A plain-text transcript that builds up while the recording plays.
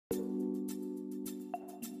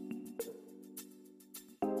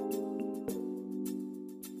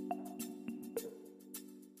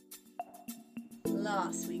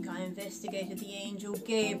Last week I investigated the angel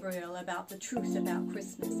Gabriel about the truth about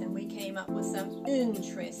Christmas, and we came up with some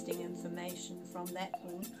interesting information from that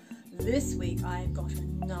one. This week I've got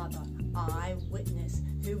another eyewitness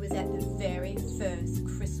who was at the very first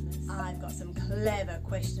Christmas. I've got some clever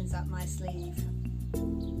questions up my sleeve,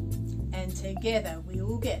 and together we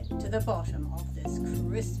will get to the bottom of this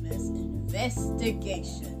Christmas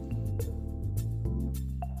investigation.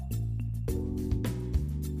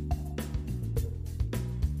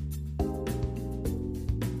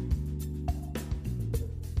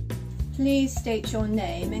 Please state your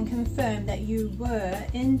name and confirm that you were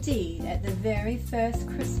indeed at the very first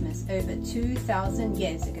Christmas over 2,000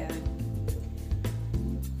 years ago.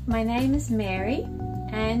 My name is Mary,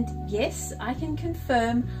 and yes, I can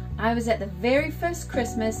confirm I was at the very first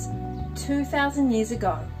Christmas 2,000 years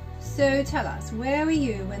ago. So tell us, where were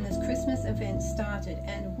you when this Christmas event started,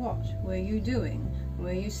 and what were you doing?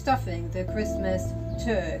 Were you stuffing the Christmas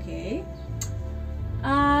turkey?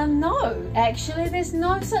 No, actually there's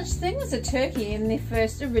no such thing as a turkey in the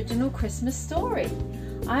first original Christmas story.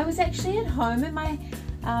 I was actually at home in my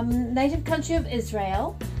native country of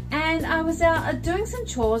Israel, and I was out doing some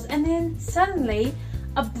chores, and then suddenly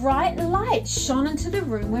a bright light shone into the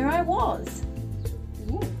room where I was.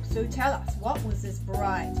 Ooh, so tell us, what was this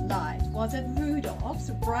bright light? Was it Rudolph's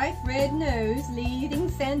bright red nose leading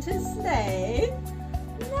Santa's sleigh?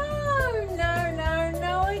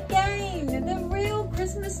 No, again. The real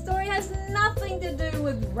Christmas story has nothing to do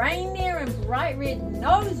with reindeer and bright red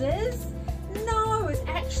noses. No, it's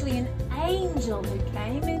actually an angel who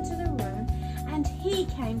came into the room, and he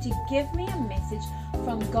came to give me a message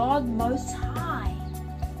from God Most High.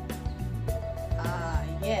 Ah,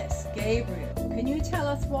 yes, Gabriel. Can you tell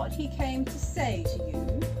us what he came to say to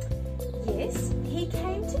you? Yes, he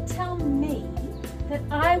came to tell me that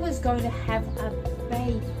I was going to have a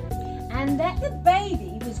baby, and that the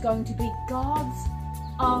baby was going to be God's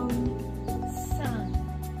own son.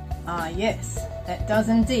 Ah, yes, that does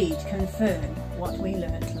indeed confirm what we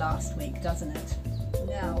learnt last week, doesn't it?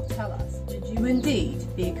 Now tell us, did you indeed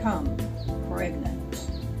become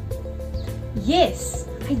pregnant? Yes,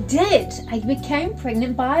 I did. I became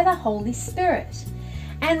pregnant by the Holy Spirit.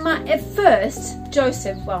 And at first,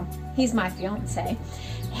 Joseph, well, he's my fiance,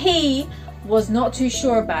 he was not too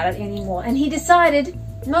sure about it anymore, and he decided,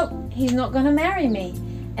 nope, he's not going to marry me.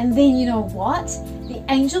 And then, you know what? The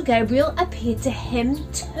angel Gabriel appeared to him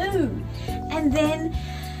too, and then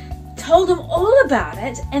told him all about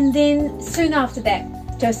it, and then soon after that,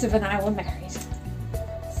 Joseph and I were married.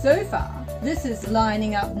 So far, this is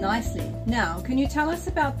lining up nicely. Now, can you tell us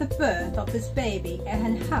about the birth of this baby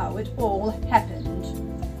and how it all happened?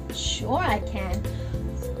 Sure I can.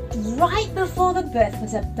 Right before the birth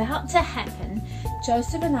was about to happen,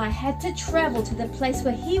 Joseph and I had to travel to the place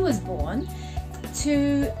where he was born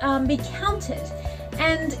to be counted.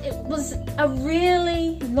 And it was a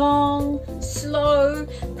really long, slow,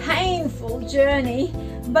 painful journey,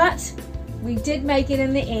 but we did make it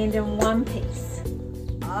in the end in one piece.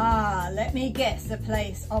 Ah, let me guess the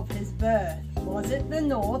place of his birth. Was it the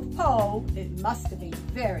North Pole? It must have been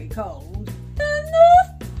very cold. The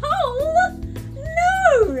North Pole?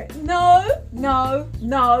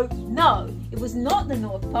 No. It was not the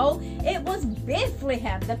North Pole. It was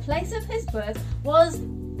Bethlehem. The place of his birth was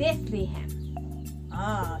Bethlehem.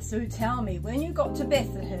 Ah, so tell me, when you got to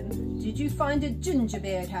Bethlehem, did you find a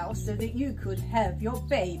gingerbread house so that you could have your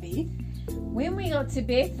baby? When we got to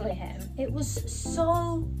Bethlehem, it was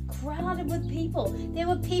so crowded with people. There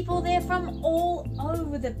were people there from all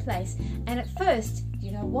over the place. And at first,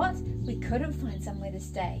 you know what? We couldn't find somewhere to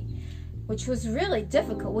stay, which was really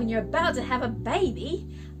difficult when you're about to have a baby.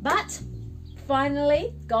 But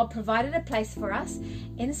finally, God provided a place for us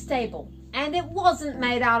in a stable. And it wasn't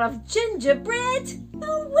made out of gingerbread.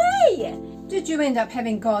 No way! Did you end up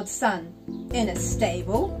having God's son in a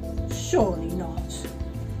stable? Surely not.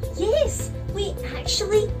 Yes, we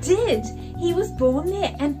actually did. He was born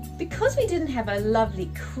there, and because we didn't have a lovely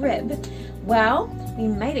crib, well, we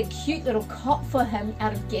made a cute little cot for him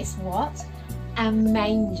out of, guess what? A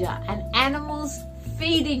manger, an animal's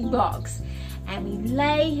feeding box. And we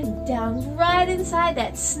lay him down right inside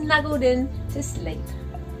that, snuggled in to sleep.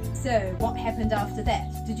 So what happened after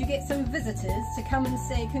that? Did you get some visitors to come and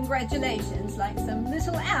say congratulations, like some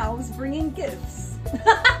little owls bringing gifts?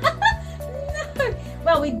 No.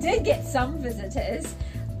 Well, we did get some visitors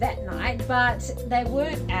that night, but they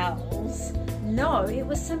weren't owls. No, it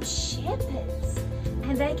was some shepherds.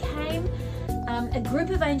 And they came, a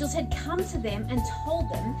group of angels had come to them and told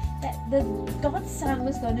them that God's son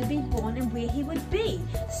was going to be born and where he would be.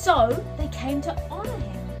 So they came to honor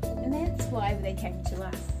him. And that's why they came to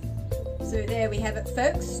us. So there we have it,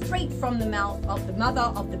 folks, straight from the mouth of the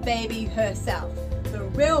mother of the baby herself. The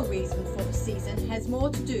real reason for the season has more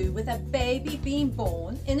to do with a baby being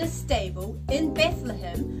born in a stable in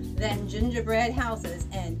Bethlehem than gingerbread houses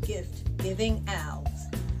and gift-giving elves.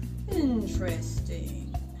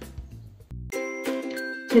 Interesting.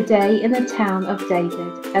 Today in the town of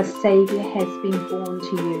David, a Saviour has been born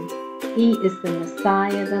to you. He is the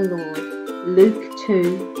Messiah, the Lord. Luke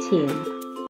 2:10.